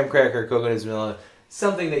crackers. graham cracker, coconut vanilla,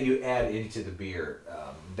 something that you add into the beer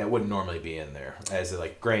that wouldn't normally be in there, as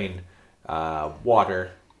like grain,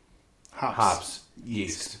 water, hops,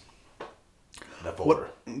 yeast. The porter.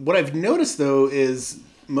 What I've noticed though is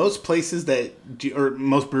most places that do, or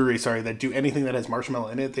most breweries, sorry, that do anything that has marshmallow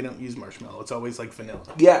in it, they don't use marshmallow. It's always like vanilla.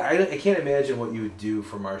 Yeah, I can't imagine what you would do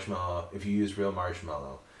for marshmallow if you use real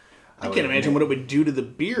marshmallow. I can't imagine what it would do to the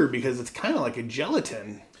beer because it's kind of like a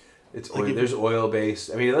gelatin. It's Like oil, there's oil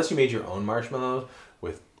based. I mean, unless you made your own marshmallows.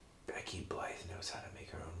 With Becky Blythe knows how to make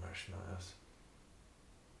her own marshmallows.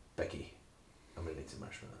 Becky, I'm gonna need some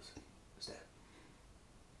marshmallows. Who's that?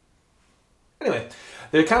 Anyway,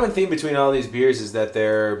 the common theme between all these beers is that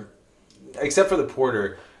they're, except for the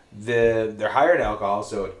porter, they're higher in alcohol,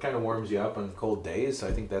 so it kind of warms you up on cold days. So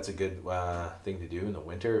I think that's a good thing to do in the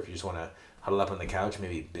winter if you just want to huddle up on the couch,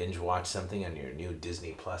 maybe binge watch something on your new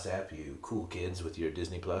Disney Plus app. You cool kids with your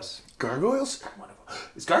Disney Plus. Gargoyles?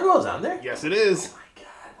 Is Gargoyles on there? Yes, it is. Oh my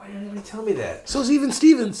god! Why didn't anybody tell me that? So's even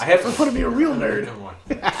Stevens. I have I'm going to be a real nerd.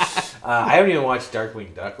 I haven't even watched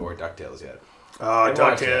Darkwing Duck or DuckTales yet. Oh, I haven't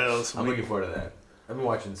watched DuckTales. that. I'm looking forward to that. I've been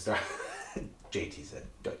watching JT said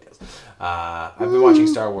DuckTales. I've been watching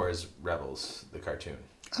Star Wars Rebels, the cartoon.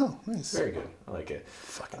 Oh, nice. Very good. I like it.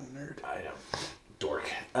 Fucking nerd. I know. Dork.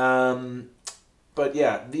 But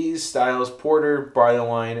yeah, these styles, porter, barley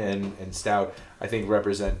wine, and stout, I think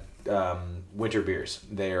represent winter beers.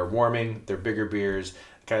 They are warming. They're bigger beers.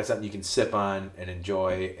 Kind of something you can sip on and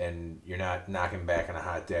enjoy, and you're not knocking back on a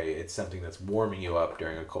hot day. It's something that's warming you up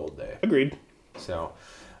during a cold day. Agreed. So,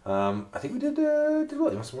 I think we did well. You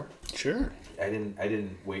want some more? Sure. I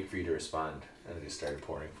didn't wait for you to respond. I just started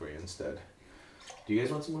pouring for you instead. Do you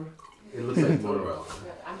guys want some more? It looks like motor oil.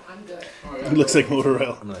 I'm good. It looks like motor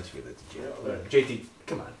oil. I'm gonna let you get that to JT. JT,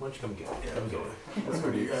 come on. Why don't you come get it? Come get it. Let's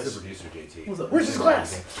go to you That's guys. the producer, JT. Where's his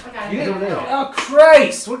glass? Okay. You didn't know. Oh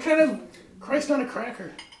Christ! What kind of Christ on a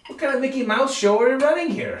cracker. Mickey Mouse show are we running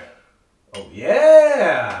here? Oh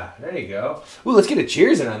yeah! There you go. Ooh, let's get a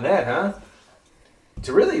cheers in on that, huh?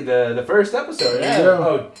 To really the first episode. Yeah.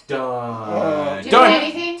 Oh, done. Do you want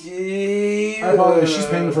anything? I apologize. She's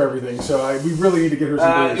paying for everything, so we really need to get her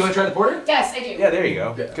some beers. You want to try the porter? Yes, I do. Yeah, there you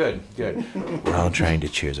go. Yeah. Good. We're all trying to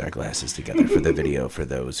cheers our glasses together for the video. For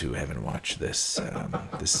those who haven't watched this,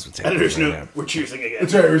 this is what's happening Editor's right note. We're choosing again.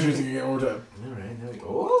 That's right. We're choosing again one more time. now. All right, there we go.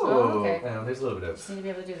 Oh, okay. There's a little bit of. Just need to be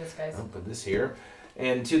able to do this, guys. I'll put this here.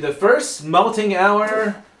 And to the first malting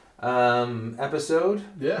hour episode.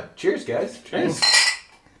 Yeah. Cheers, guys. Cheers.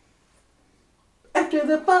 After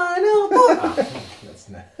the final that's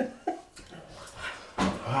not.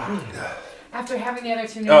 After having the other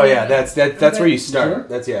two. Oh yeah, that's where you start. Sure.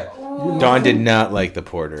 That's yeah. Ooh. Dawn did not like the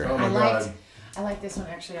porter. Oh my I like this one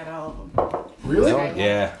actually out of all of them. Really? Okay.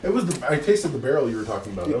 Yeah. It was. I tasted the barrel you were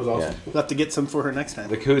talking about. That was awesome. We'll have to get some for her next time.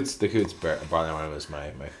 The Coots barley wine was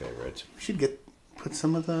my favorite. We should put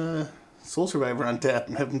some of the Soul Survivor on tap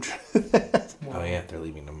and have them try that. Oh yeah, they're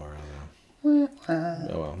leaving tomorrow though. Oh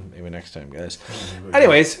well, maybe next time, guys.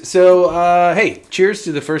 Anyways, so hey, cheers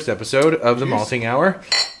to the first episode of the Malting Hour.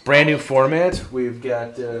 Brand new format. We've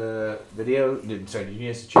got video. Sorry, did you need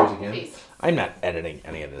us to cheers again? Please. I'm not editing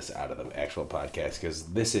any of this out of the actual podcast because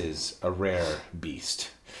this is a rare beast.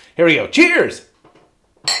 Here we go. Cheers!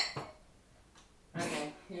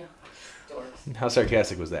 Okay. Yeah. Dorks. How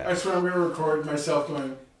sarcastic was I that? swear I'm gonna record myself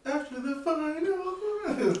going after the final.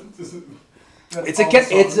 It's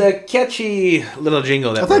a catchy little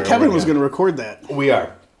jingle that I thought we're Kevin working was on. going to record that. We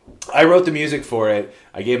are. I wrote the music for it.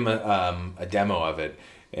 I gave him a demo of it,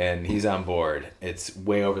 and he's on board. It's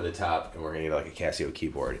way over the top, and we're gonna get like a Casio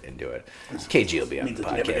keyboard and do it. KG will be on the Means it's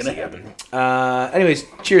never podcast. gonna happen. Anyways,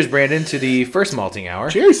 cheers, Brandon, to the first malting hour.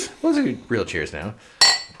 Cheers. Well, it's a real cheers now.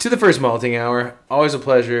 To the first malting hour. Always a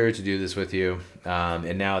pleasure to do this with you.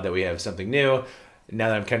 And now that we have something new, now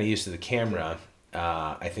that I'm kind of used to the camera,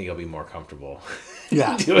 I think I'll be more comfortable.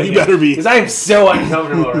 Yeah, doing you better be. Because I am so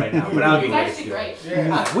uncomfortable right now. But I'll be You nice guys to did you. great.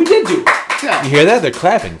 Yeah. We did do. Yeah. You hear that? They're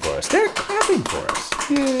clapping for us. They're clapping for us.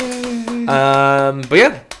 Yay. But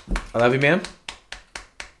yeah, I love you, man.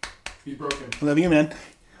 He's broken. Love you, man.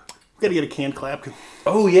 We got to get a canned clap.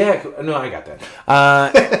 Oh yeah, no, I got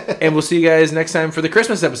that. And we'll see you guys next time for the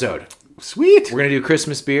Christmas episode. Sweet. We're gonna do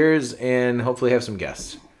Christmas beers and hopefully have some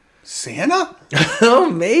guests. Santa? Oh,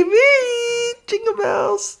 maybe jingle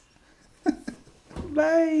bells.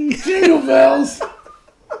 Bye. Jingle bells.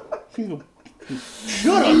 Jingle.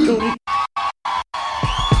 Shut up, Tony.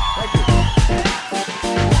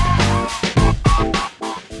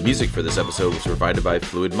 Music for this episode was provided by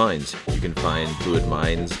Fluid Minds. You can find Fluid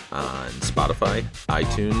Minds on Spotify,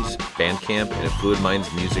 iTunes, Bandcamp, and at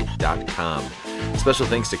fluidmindsmusic.com. Special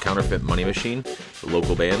thanks to Counterfeit Money Machine, the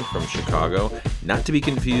local band from Chicago, not to be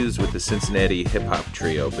confused with the Cincinnati hip-hop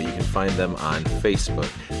trio, but you can find them on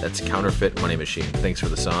Facebook. That's Counterfeit Money Machine. Thanks for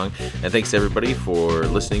the song, and thanks to everybody for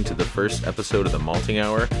listening to the first episode of The Malting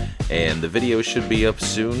Hour, and the video should be up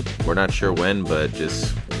soon. We're not sure when, but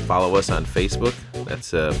just follow us on Facebook.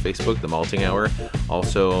 That's Facebook, The Malting Hour.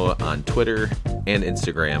 Also on Twitter and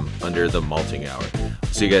Instagram under The Malting Hour.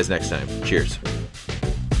 See you guys next time. Cheers.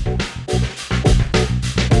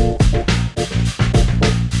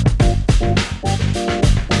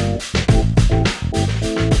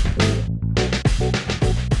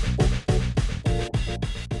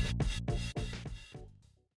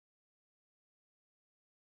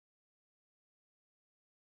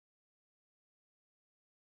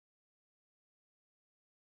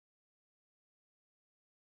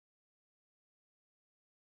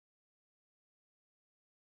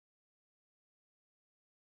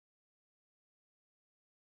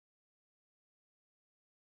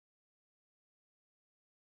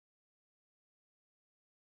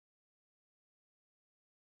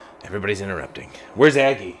 Everybody's interrupting. Where's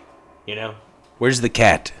Aggie? You know? Where's the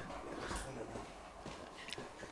cat?